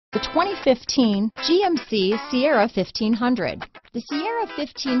The 2015 GMC Sierra 1500. The Sierra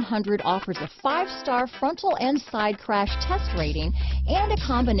 1500 offers a 5-star frontal and side crash test rating and a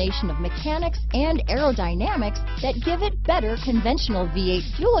combination of mechanics and aerodynamics that give it better conventional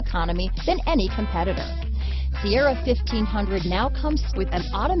V8 fuel economy than any competitor. Sierra 1500 now comes with an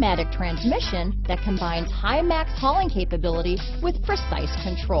automatic transmission that combines high max hauling capability with precise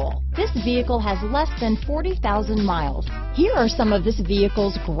control. This vehicle has less than 40,000 miles. Here are some of this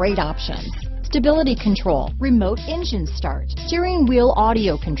vehicle's great options: stability control, remote engine start, steering wheel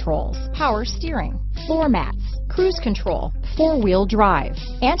audio controls, power steering, floor mats, cruise control, 4-wheel drive,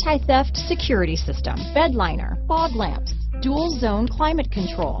 anti-theft security system, bed liner, fog lamps, dual zone climate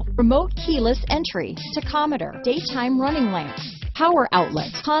control, remote keyless entry, tachometer, daytime running lamps, power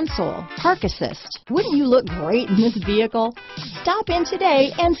outlets, console, park assist. Wouldn't you look great in this vehicle? Stop in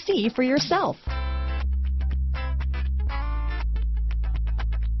today and see for yourself.